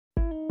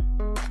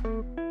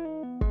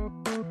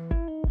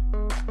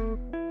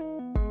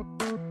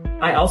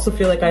I also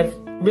feel like I've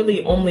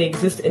really only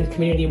exist in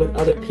community with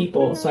other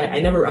people. So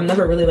I'm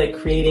never really like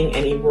creating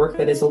any work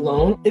that is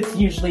alone. It's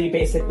usually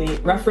basically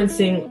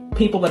referencing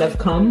people that have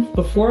come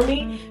before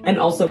me and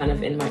also kind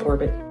of in my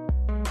orbit.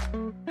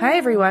 Hi,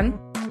 everyone.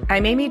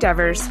 I'm Amy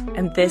Devers,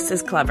 and this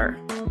is Clever.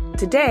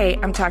 Today,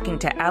 I'm talking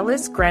to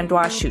Alice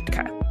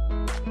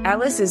Grandoit-Šutka.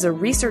 Alice is a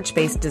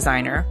research-based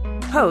designer,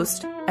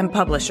 host, and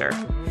publisher.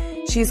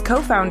 She's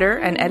co-founder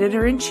and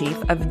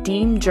editor-in-chief of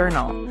Deem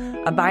Journal,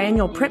 a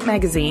biannual print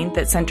magazine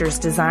that centers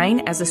design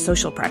as a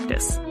social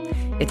practice.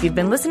 If you've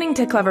been listening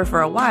to Clever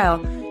for a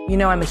while, you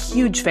know I'm a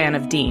huge fan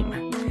of Deem.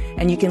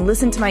 And you can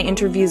listen to my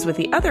interviews with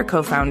the other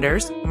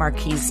co-founders,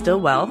 Marquise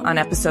Stillwell on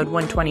episode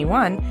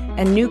 121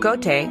 and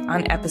Nugote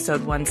on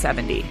episode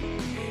 170.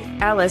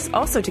 Alice,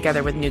 also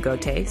together with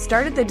Nugote,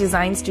 started the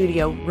design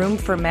studio Room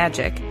for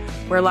Magic,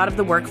 where a lot of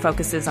the work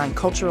focuses on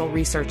cultural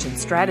research and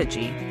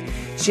strategy.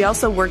 She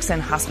also works in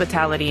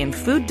hospitality and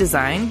food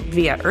design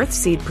via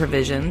Earthseed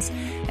Provisions,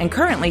 and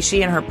currently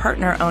she and her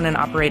partner own and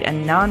operate a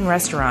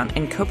non-restaurant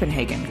in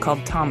Copenhagen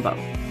called Tombo.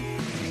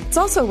 It's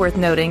also worth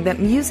noting that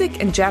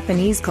music and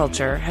Japanese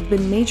culture have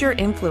been major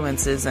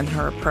influences in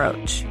her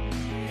approach.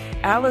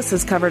 Alice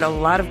has covered a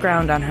lot of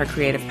ground on her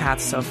creative path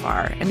so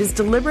far and is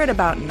deliberate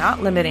about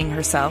not limiting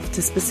herself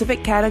to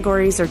specific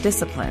categories or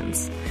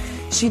disciplines.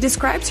 She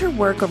describes her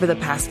work over the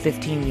past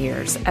 15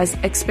 years as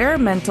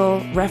experimental,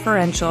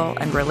 referential,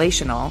 and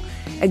relational,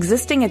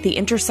 existing at the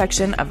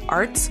intersection of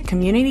arts,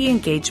 community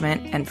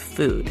engagement, and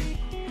food.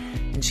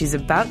 And she's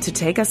about to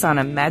take us on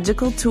a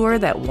magical tour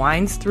that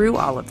winds through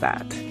all of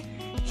that.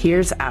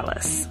 Here's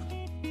Alice.